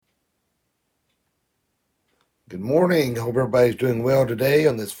Good morning. Hope everybody's doing well today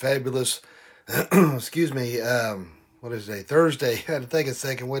on this fabulous, excuse me, what is today? Thursday. I had to think a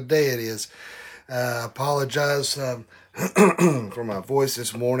second what day it is. Apologize for my voice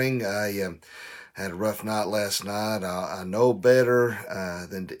this morning. I had a rough night last night. I know better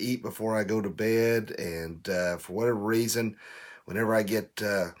than to eat before I go to bed, and for whatever reason, whenever I get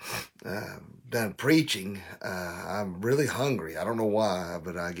done preaching, I'm really hungry. I don't know why,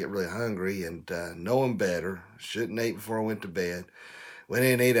 but I get really hungry, and knowing better, shouldn't eat before I went to bed. Went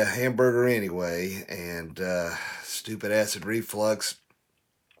in and ate a hamburger anyway, and stupid acid reflux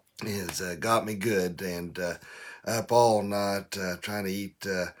has got me good, and up all night trying to eat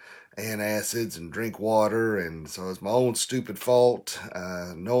antacids and drink water, and so it's my own stupid fault,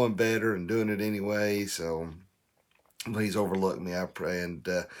 knowing better and doing it anyway. So please overlook me, I pray, and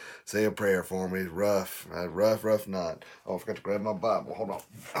say a prayer for me. Rough night. Oh, I forgot to grab my Bible. Hold on.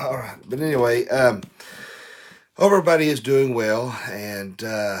 All right, but anyway, hope everybody is doing well, and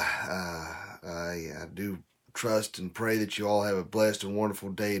I do trust and pray that you all have a blessed and wonderful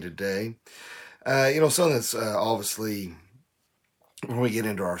day today. Something that's obviously, when we get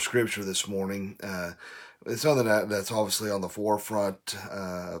into our scripture this morning, it's something that's obviously on the forefront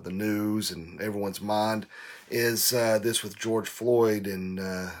of the news and everyone's mind is this with George Floyd in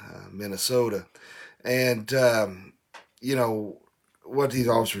Minnesota. And, what these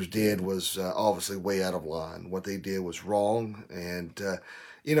officers did was obviously way out of line. What they did was wrong. And the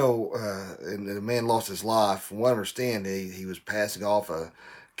man lost his life. From what I understand, he was passing off a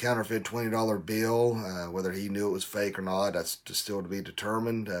counterfeit $20 bill. Whether he knew it was fake or not, that's just still to be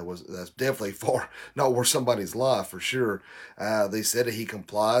determined. That's definitely far not worth somebody's life for sure. They said that he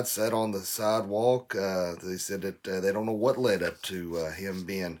complied, sat on the sidewalk. They said that they don't know what led up to him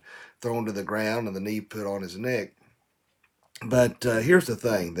being thrown to the ground and the knee put on his neck. But here's the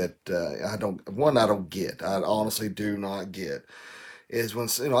thing that I don't get. I honestly do not get is when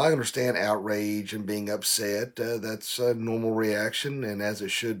I understand outrage and being upset. That's a normal reaction, and as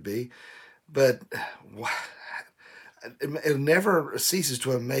it should be. But it never ceases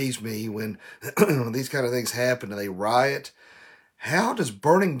to amaze me when these kind of things happen and they riot. How does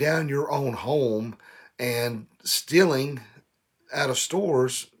burning down your own home and stealing out of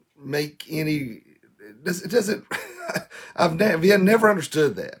stores make any? It doesn't. Never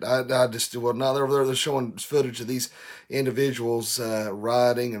understood that. I just well now they're showing footage of these individuals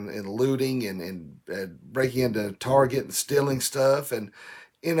rioting and looting and breaking into Target and stealing stuff. And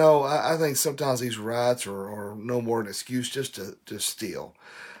I think sometimes these riots are no more an excuse just to steal.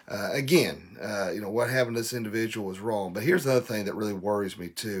 Again, what happened to this individual was wrong. But here's the other thing that really worries me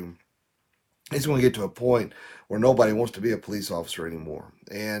too. It's going to get to a point where nobody wants to be a police officer anymore.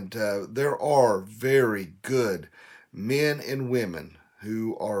 And there are very good men and women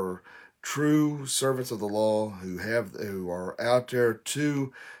who are true servants of the law, who are out there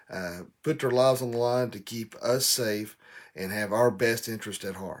to put their lives on the line to keep us safe and have our best interest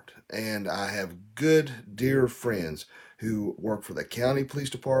at heart. And I have good, dear friends who work for the county police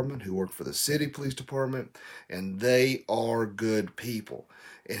department, who work for the city police department, and they are good people.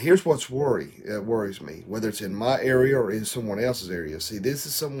 And here's what's worries me, whether it's in my area or in someone else's area. See, this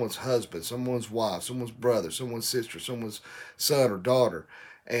is someone's husband, someone's wife, someone's brother, someone's sister, someone's son or daughter.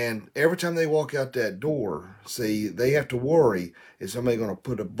 And every time they walk out that door, see, they have to worry, is somebody going to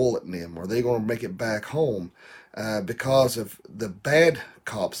put a bullet in them? Or are they going to make it back home? Because of the bad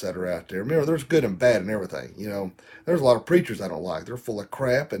cops that are out there. Remember, there's good and bad and everything. There's a lot of preachers I don't like. They're full of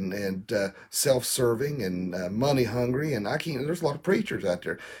crap and self-serving and money hungry. And I can't. There's a lot of preachers out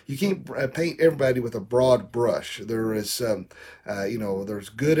there. You can't paint everybody with a broad brush. There's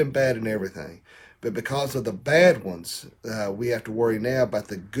good and bad in everything. But because of the bad ones, we have to worry now about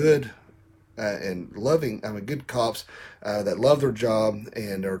the good and good cops that love their job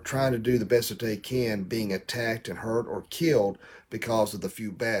and are trying to do the best that they can, being attacked and hurt or killed because of the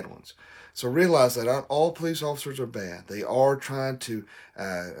few bad ones. So realize that not all police officers are bad. They are trying to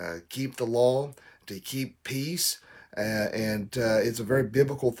keep the law, to keep peace, and it's a very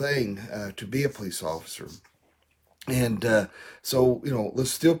biblical thing to be a police officer. And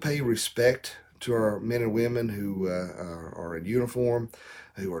let's still pay respect to our men and women who are in uniform,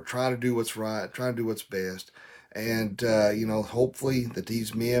 who are trying to do what's right, trying to do what's best. And, hopefully that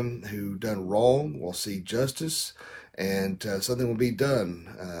these men who done wrong will see justice and something will be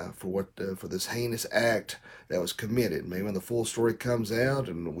done for this heinous act that was committed. Maybe when the full story comes out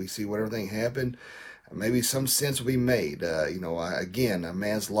and we see what everything happened, maybe some sense will be made. Again, a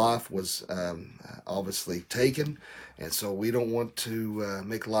man's life was obviously taken, and so we don't want to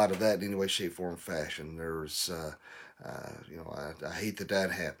make light of that in any way, shape, form, fashion. I hate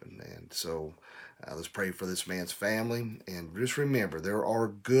that happened, and so let's pray for this man's family. And just remember, there are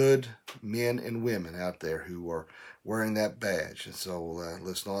good men and women out there who are wearing that badge. And so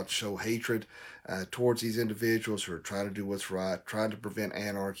let's not show hatred towards these individuals who are trying to do what's right, trying to prevent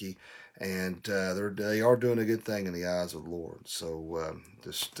anarchy. And they are doing a good thing in the eyes of the Lord. So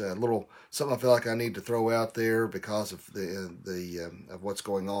just a little something I feel like I need to throw out there because of the of what's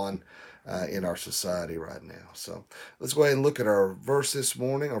going on in our society right now. So let's go ahead and look at our verse this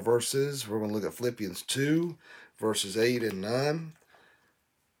morning, our verses. We're going to look at Philippians 2, verses 8 and 9.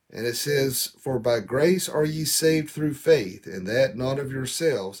 And it says, "For by grace are ye saved through faith, and that not of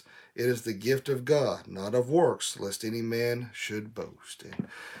yourselves. It is the gift of God, not of works, lest any man should boast." And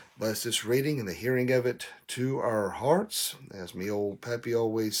bless this reading and the hearing of it to our hearts, as me old Pappy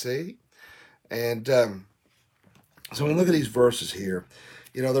always say. And so when we look at these verses here,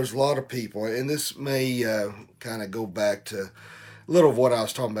 there's a lot of people, and this may kind of go back to a little of what I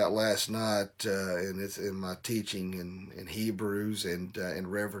was talking about last night, and it's in my teaching in Hebrews, and in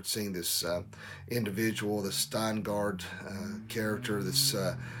referencing this individual, this Steingard character, this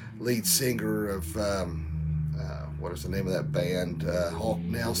lead singer of what is the name of that band? Hawk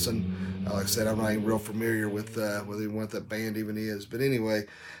Nelson. Like I said, I'm not even real familiar with what that band even is. But anyway,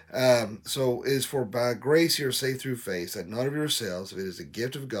 so it is for by grace you are saved through faith, that not of yourselves, if it is a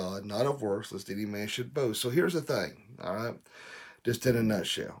gift of God, not of works, lest any man should boast. So here's the thing, all right, just in a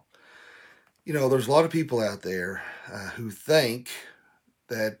nutshell. There's a lot of people out there who think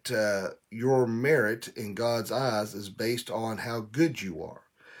that your merit in God's eyes is based on how good you are.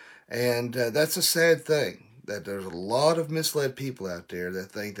 And that's a sad thing, that there's a lot of misled people out there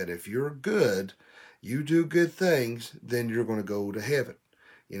that think that if you're good, you do good things, then you're going to go to heaven.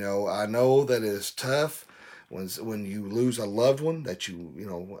 I know that it's tough when you lose a loved one that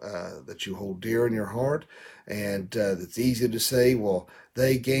that you hold dear in your heart, and it's easy to say, well,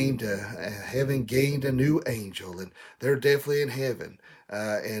 heaven gained a new angel, and they're definitely in heaven.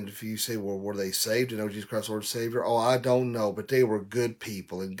 And if you say, well, were they saved to know Jesus Christ, Lord and Savior? Oh, I don't know, but they were good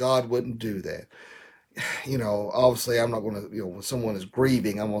people, and God wouldn't do that. Obviously, I'm not going to, when someone is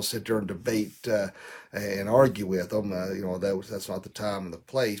grieving, I'm going to sit there and debate and argue with them. That's not the time and the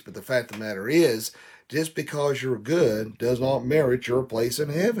place. But the fact of the matter is, just because you're good does not merit your place in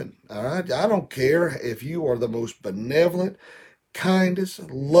heaven. All right, I don't care if you are the most benevolent, kindest,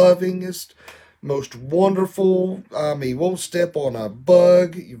 lovingest, most wonderful, won't step on a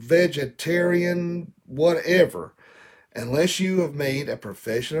bug, vegetarian, whatever, unless you have made a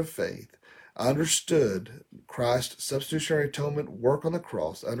profession of faith, understood Christ's substitutionary atonement work on the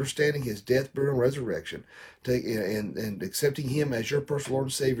cross, understanding his death, burial, and resurrection, and accepting him as your personal Lord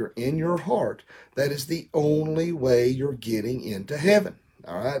and Savior in your heart, that is the only way you're getting into heaven.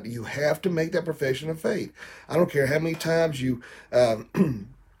 All right, you have to make that profession of faith. I don't care how many times you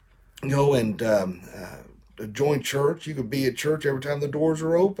go and join church. You could be at church every time the doors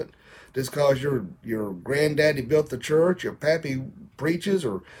are open. Just because your granddaddy built the church, your pappy preaches,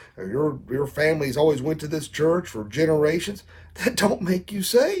 or your family's always went to this church for generations, that don't make you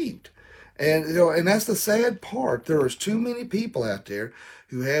saved. And and that's the sad part. There is too many people out there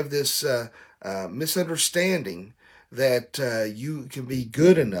who have this misunderstanding that you can be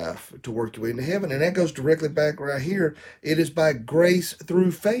good enough to work your way into heaven. And that goes directly back right here. It is by grace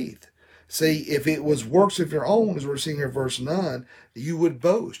through faith. See, if it was works of your own, as we're seeing here in verse 9, you would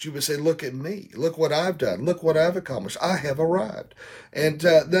boast. You would say, look at me. Look what I've done. Look what I've accomplished. I have arrived. And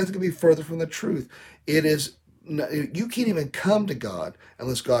that's going to be further from the truth. You can't even come to God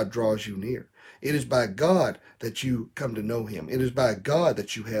unless God draws you near. It is by God that you come to know him. It is by God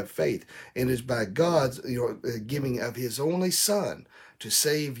that you have faith. It is by God's giving of his only son to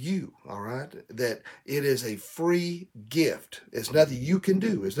save you, all right? That it is a free gift. It's nothing you can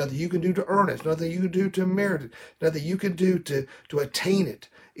do. It's nothing you can do to earn it. It's nothing you can do to merit it. Nothing you can do to attain it.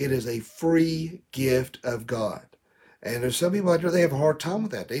 It is a free gift of God. And there's some people out there, they have a hard time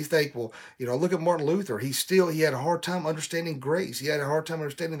with that. They think, well, look at Martin Luther. He had a hard time understanding grace. He had a hard time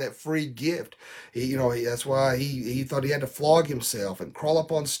understanding that free gift. That's why he thought he had to flog himself and crawl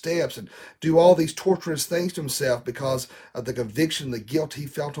up on steps and do all these torturous things to himself because of the conviction, the guilt he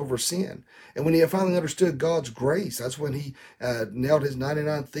felt over sin. And when he finally understood God's grace, that's when he nailed his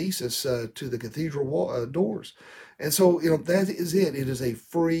 99 Thesis to the cathedral doors. And so, that is it. It is a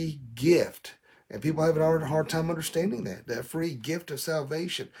free gift. And people have a hard time understanding that free gift of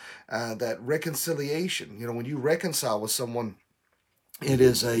salvation, that reconciliation. When you reconcile with someone, it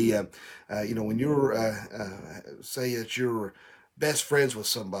is when you're, say it's your best friends with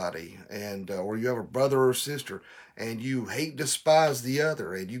somebody, and or you have a brother or sister, and you hate, despise the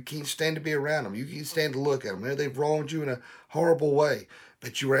other, and you can't stand to be around them. You can't stand to look at them. Maybe they've wronged you in a horrible way,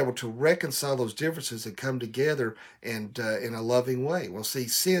 but you were able to reconcile those differences and come together and in a loving way. Well, see,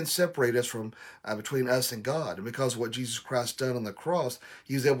 sin separated us from between us and God, and because of what Jesus Christ done on the cross,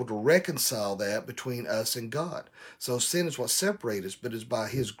 He was able to reconcile that between us and God. So sin is what separates us, but it's by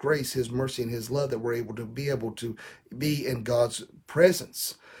His grace, His mercy, and His love that we're able to be in God's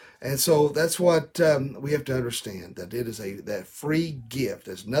presence. And so that's what we have to understand, that it is that free gift.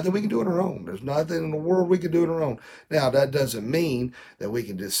 There's nothing we can do on our own. There's nothing in the world we can do on our own. Now, that doesn't mean that we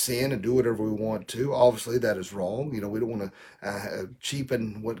can just sin and do whatever we want to. Obviously, that is wrong. We don't want to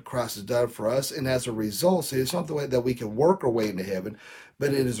cheapen what Christ has done for us. And as a result, see, it's not the way that we can work our way into heaven,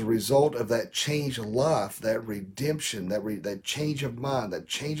 but it is a result of that change of life, that redemption, that change of mind, that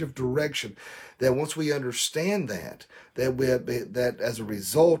change of direction. That once we understand that as a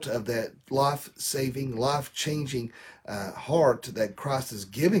result of that life-saving, life-changing heart that Christ is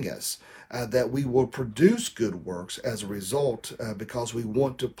giving us, that we will produce good works as a result, because we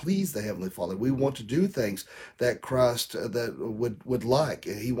want to please the Heavenly Father. We want to do things that Christ that would like.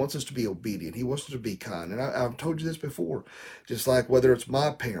 He wants us to be obedient. He wants us to be kind. And I've told you this before, just like whether it's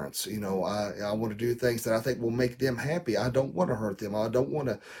my parents, I want to do things that I think will make them happy. I don't want to hurt them. I don't want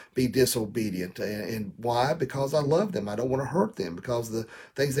to be disobedient. And why? Because I love them. I don't want to hurt them because of the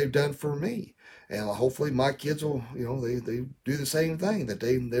things they've done for me. And hopefully my kids will, they do the same thing, that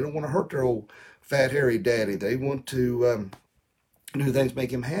they don't want to hurt their old fat, hairy daddy. They want to do things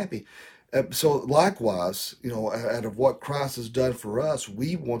make him happy. So likewise, out of what Christ has done for us,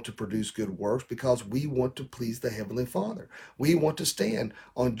 we want to produce good works because we want to please the Heavenly Father. We want to stand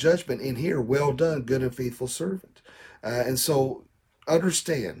on judgment and hear, well done, good and faithful servant. And so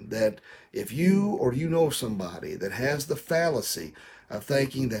understand that if you or you know somebody that has the fallacy of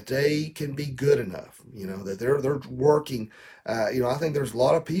thinking that they can be good enough, that they're working. I think there's a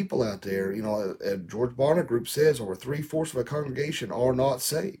lot of people out there. George Barna Group says over 3/4 of a congregation are not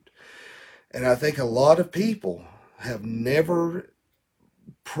saved, and I think a lot of people have never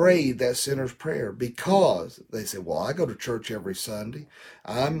prayed that sinner's prayer because they say, well, I go to church every Sunday.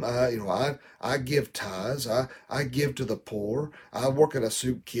 I give tithes. I give to the poor. I work at a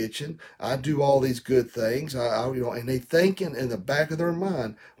soup kitchen. I do all these good things. And they think in the back of their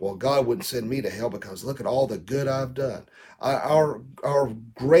mind, well, God wouldn't send me to hell because look at all the good I've done. Our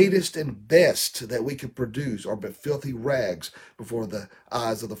greatest and best that we could produce are but filthy rags before the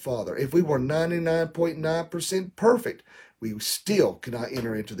eyes of the Father. If we were 99.9% perfect, we still cannot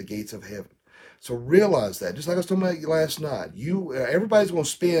enter into the gates of heaven. So realize that. Just like I was talking about last night, everybody's going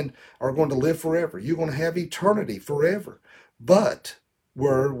to live forever. You're going to have eternity forever. But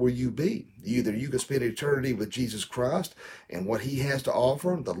where will you be? Either you can spend eternity with Jesus Christ and what He has to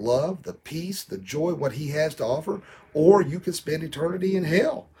offer, the love, the peace, the joy, what He has to offer, or you can spend eternity in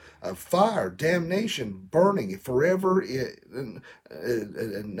hell, of fire, damnation, burning forever in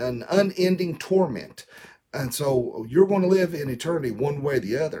an unending torment. And so you're going to live in eternity one way or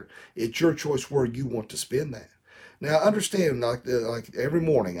the other. It's your choice where you want to spend that. Now, understand, like every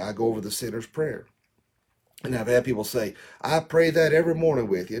morning I go over the sinner's prayer. And I've had people say, I pray that every morning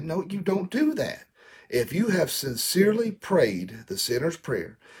with you. No, you don't do that. If you have sincerely prayed the sinner's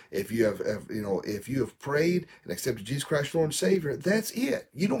prayer, if you have prayed and accepted Jesus Christ, Lord and Savior, that's it.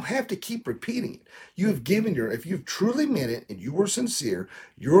 You don't have to keep repeating it. You have if you've truly meant it and you were sincere,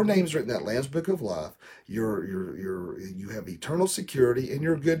 your name's written in that Lamb's Book of Life. You have eternal security and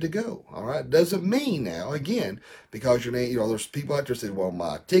you're good to go. All right. Doesn't mean now, again, because your name, there's people out there saying, well,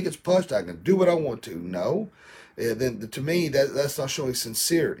 my ticket's punched, I can do what I want to. No. Then to me that's not showing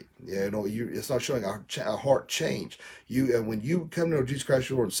sincerity. It's not showing a heart change. When you come to Jesus Christ,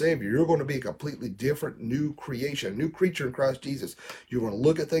 your Lord and Savior, you're going to be a completely different new creation, a new creature in Christ Jesus. You're going to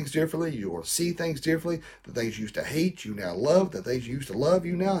look at things differently. You're going to see things differently. The things you used to hate, you now love. The things you used to love,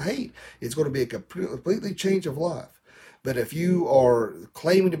 you now hate. It's going to be a completely change of life. But if you are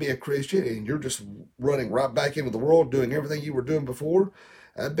claiming to be a Christian and you're just running right back into the world, doing everything you were doing before,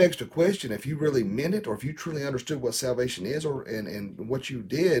 that begs the question if you really meant it, or if you truly understood what salvation is, and what you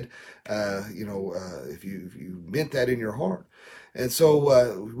did, if you meant that in your heart. And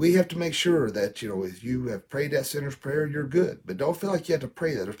so we have to make sure that, if you have prayed that sinner's prayer, you're good. But don't feel like you have to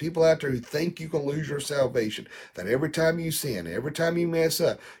pray that. There's people out there who think you can lose your salvation, that every time you sin, every time you mess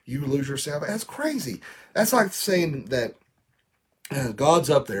up, you lose your salvation. That's crazy. That's like saying that God's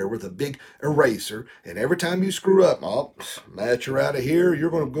up there with a big eraser, and every time you screw up, Matt, you're out of here. You're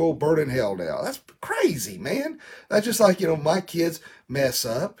going to go burn in hell now. That's crazy, man. That's just like, my kids mess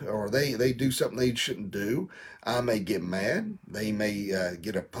up, or they do something they shouldn't do. I may get mad. They may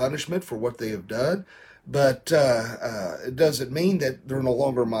get a punishment for what they have done. But it doesn't mean that they're no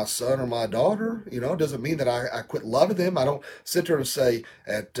longer my son or my daughter. It doesn't mean that I quit loving them. I don't sit there and say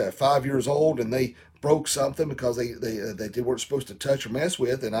at 5 years old and they broke something because they weren't supposed to touch or mess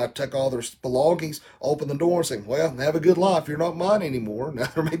with, and I took all their belongings, open the door and say, well, have a good life. You're not mine anymore. Now,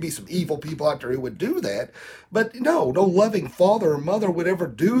 there may be some evil people out there who would do that, but no loving father or mother would ever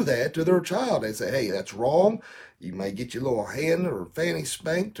do that to their child. They say, hey, that's wrong. You may get your little hand or fanny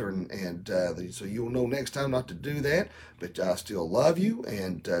spanked, so you'll know next time not to do that. But I still love you,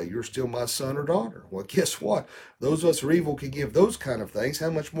 and you're still my son or daughter. Well, guess what? Those of us who are evil can give those kind of things. How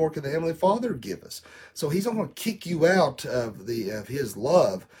much more can the Heavenly Father give us? So He's not going to kick you out of His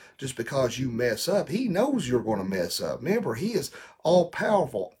love just because you mess up. He knows you're going to mess up. Remember, He is all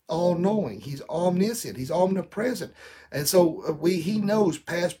powerful, all knowing. He's omniscient. He's omnipresent, and so He knows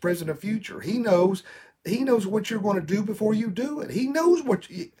past, present, and future. He knows what you're going to do before you do it. He knows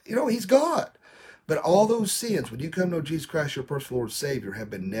He's God. But all those sins, when you come to know Jesus Christ, your personal Lord and Savior, have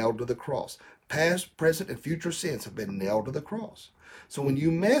been nailed to the cross. Past, present, and future sins have been nailed to the cross. So when you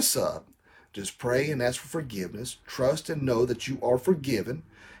mess up, just pray and ask for forgiveness. Trust and know that you are forgiven.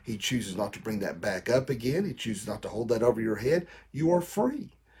 He chooses not to bring that back up again. He chooses not to hold that over your head. You are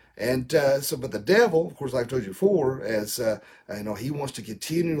free. And but the devil, of course, like I told you before, he wants to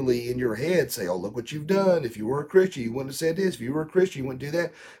continually in your head say, "Oh, look what you've done. If you were a Christian, you wouldn't have said this. If you were a Christian, you wouldn't do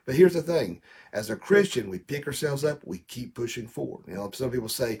that." But here's the thing: as a Christian, we pick ourselves up, we keep pushing forward. Some people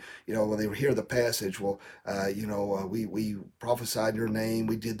say, when they hear the passage, we prophesied in your name,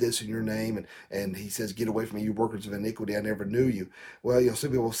 we did this in your name, and He says, "Get away from me, you workers of iniquity. I never knew you." Well,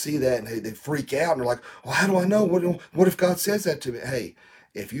 some people see that and they freak out and they're like, "Well, how do I know? What if God says that to me?" Hey.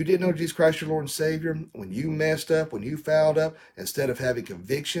 If you didn't know Jesus Christ your Lord and Savior, when you messed up, when you fouled up, instead of having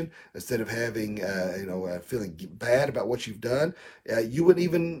conviction, instead of having, feeling bad about what you've done, you wouldn't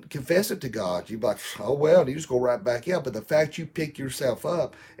even confess it to God. You'd be like, oh, well, and you just go right back out. But the fact you pick yourself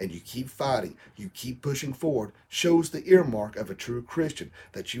up and you keep fighting, you keep pushing forward, shows the earmark of a true Christian,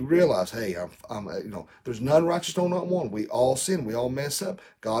 that you realize, hey, there's none righteous, no, not one. We all sin. We all mess up.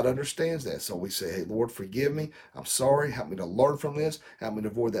 God understands that. So we say, hey, Lord, forgive me. I'm sorry. Help me to learn from this. Help me to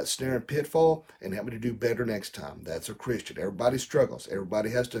avoid that snare and pitfall, and help me to do better next time. That's a Christian. Everybody struggles.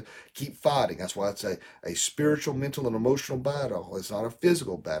 Everybody has to keep fighting. That's why it's a spiritual, mental, and emotional battle. It's not a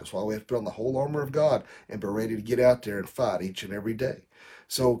physical battle. That's why we have to put on the whole armor of God and be ready to get out there and fight each and every day.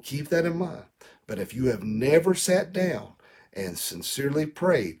 So keep that in mind. But if you have never sat down and sincerely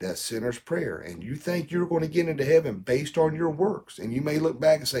prayed that sinner's prayer, and you think you're going to get into heaven based on your works, and you may look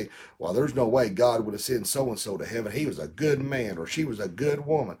back and say, well, there's no way God would have sent so-and-so to heaven. He was a good man, or she was a good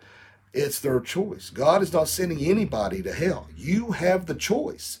woman. It's their choice. God is not sending anybody to hell. You have the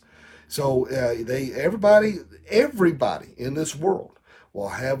choice. So everybody in this world will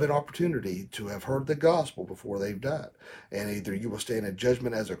have an opportunity to have heard the gospel before they've died. And either you will stand in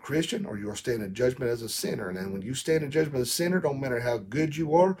judgment as a Christian, or you will stand in judgment as a sinner. And then when you stand in judgment as a sinner, don't matter how good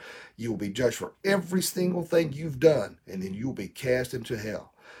you are, you will be judged for every single thing you've done, and then you will be cast into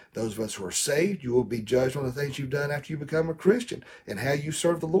hell. Those of us who are saved, you will be judged on the things you've done after you become a Christian, and how you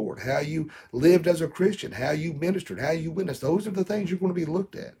serve the Lord, how you lived as a Christian, how you ministered, how you witnessed. Those are the things you're going to be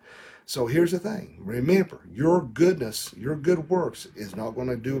looked at. So here's the thing. Remember, your goodness, your good works is not going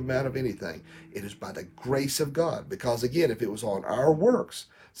to do them out of anything. It is by the grace of God. Because again, if it was on our works,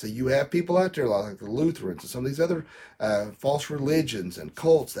 so you have people out there like the Lutherans and some of these other false religions and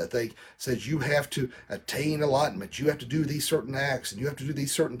cults that they says you have to attain enlightenment, you have to do these certain acts, and you have to do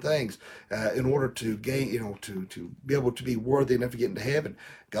these certain things in order to gain, to be able to be worthy enough to get into heaven.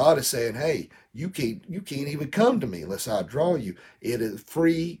 God is saying, hey, you can't even come to me unless I draw you. It is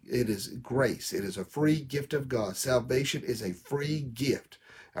free. It is grace. It is a free gift of God. Salvation is a free gift.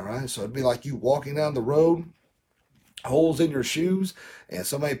 All right. So it'd be like you walking down the road, holes in your shoes, and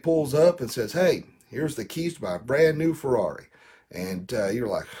somebody pulls up and says, hey, here's the keys to my brand new Ferrari. And you're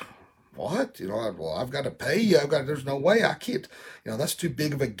like, what? Well, I've got to pay you. There's no way. I can't, that's too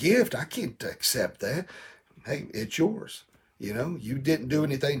big of a gift. I can't accept that. Hey, it's yours. You didn't do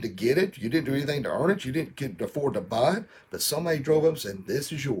anything to get it. You didn't do anything to earn it. You didn't afford to buy it. But somebody drove up and said,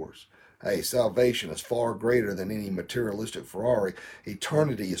 this is yours. Hey, salvation is far greater than any materialistic Ferrari.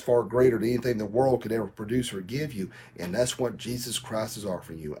 Eternity is far greater than anything the world could ever produce or give you. And that's what Jesus Christ is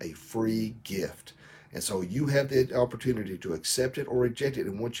offering you, a free gift. And so you have the opportunity to accept it or reject it.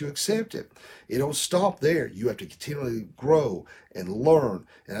 And once you accept it, it don't stop there. You have to continually grow and learn.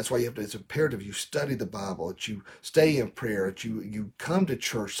 And that's why it's imperative you study the Bible, that you stay in prayer, that you come to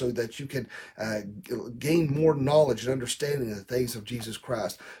church so that you can gain more knowledge and understanding of the things of Jesus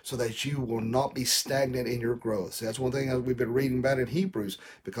Christ, so that you will not be stagnant in your growth. So that's one thing that we've been reading about in Hebrews.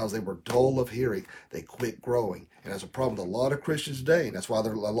 Because they were dull of hearing, they quit growing. And that's a problem with a lot of Christians today. And that's why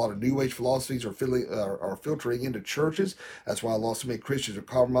there are a lot of New Age philosophies are filtering into churches. That's why so many Christians are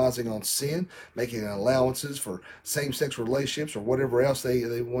compromising on sin, making allowances for same-sex relationships or whatever else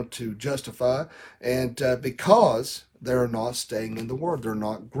they want to justify. And because they're not staying in the Word, they're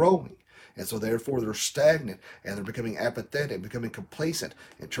not growing. And so therefore they're stagnant and they're becoming apathetic, becoming complacent,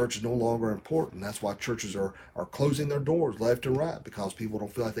 and church is no longer important. That's why churches are closing their doors left and right, because people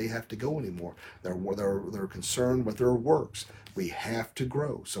don't feel like they have to go anymore. They're concerned with their works. We have to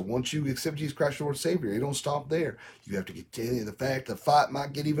grow. So once you accept Jesus Christ, your Lord and Savior, you don't stop there. You have to continue. The fight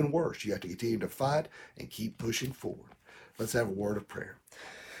might get even worse. You have to continue to fight and keep pushing forward. Let's have a word of prayer.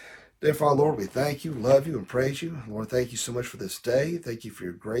 Dear Father, Lord, we thank you, love you, and praise you. Lord, thank you so much for this day. Thank you for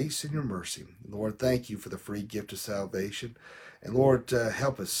your grace and your mercy. Lord, thank you for the free gift of salvation. And Lord,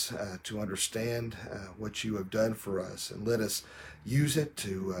 help us to understand what you have done for us, and let us use it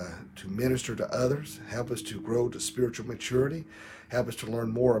to minister to others. Help us to grow to spiritual maturity. Help us to learn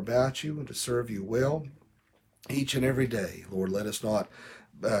more about you and to serve you well each and every day. Lord, let us not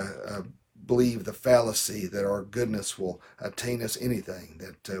believe the fallacy that our goodness will attain us anything,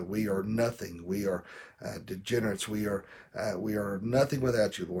 that we are nothing, we are degenerates, we are nothing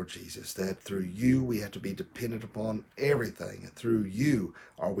without you, Lord Jesus, that through you we have to be dependent upon everything, and through you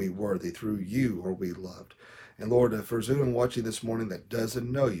are we worthy, through you are we loved. And Lord, if there's anyone watching this morning that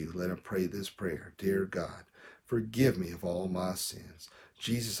doesn't know you, let him pray this prayer. Dear God, forgive me of all my sins.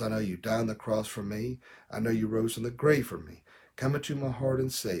 Jesus, I know you died on the cross for me. I know you rose from the grave for me. Come into my heart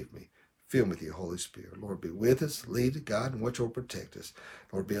and save me. Fill me with your Holy Spirit. Lord, be with us, lead, guide, and watch over, protect us.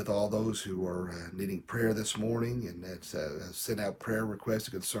 Lord, be with all those who are needing prayer this morning and that's sent out prayer requests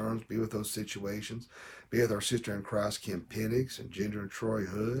and concerns. Be with those situations. Be with our sister in Christ, Kim Penix, and Ginger and Troy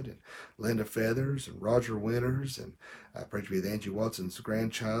Hood, and Linda Feathers, and Roger Winters, and I pray to be with Angie Watson's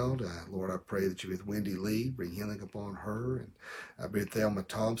grandchild. Lord, I pray that you be with Wendy Lee, bring healing upon her, and I be with Thelma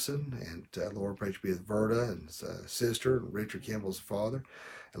Thompson, and Lord, I pray to be with Verda and sister, and Richard Campbell's father.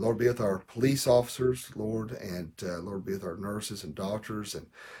 And Lord, be with our police officers, Lord, and Lord, be with our nurses and doctors and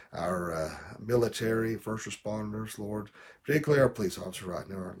our military, first responders, Lord, particularly our police officers right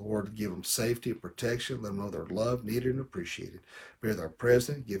now. Lord, give them safety and protection. Let them know they're loved, needed, and appreciated. Be with our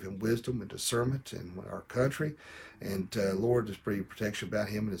president, give him wisdom and discernment in our country. And Lord, just pray your protection about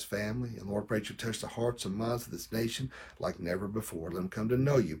him and his family. And Lord, pray that you touch the hearts and minds of this nation like never before. Let them come to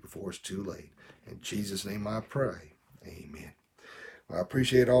know you before it's too late. In Jesus' name I pray. Amen. I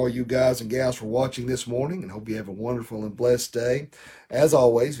appreciate all you guys and gals for watching this morning, and hope you have a wonderful and blessed day. As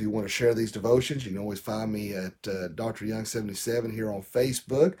always, if you want to share these devotions, you can always find me at Dr. Young 77 here on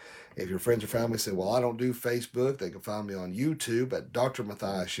Facebook. If your friends or family say, well, I don't do Facebook, they can find me on YouTube at Dr.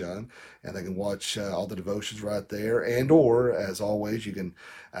 Matthias Young, and they can watch all the devotions right there. And or, as always, you can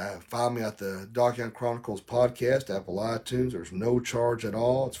find me at the Doc Young Chronicles podcast, Apple iTunes. There's no charge at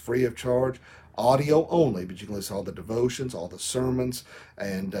all. It's free of charge. Audio only, but you can listen to all the devotions, all the sermons,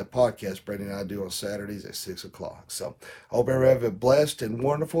 and podcasts Brady and I do on Saturdays at 6 o'clock. So, hope everyone have a blessed and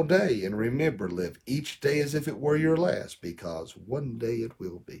wonderful day. And remember, live each day as if it were your last, because one day it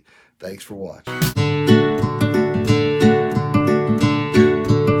will be. Thanks for watching.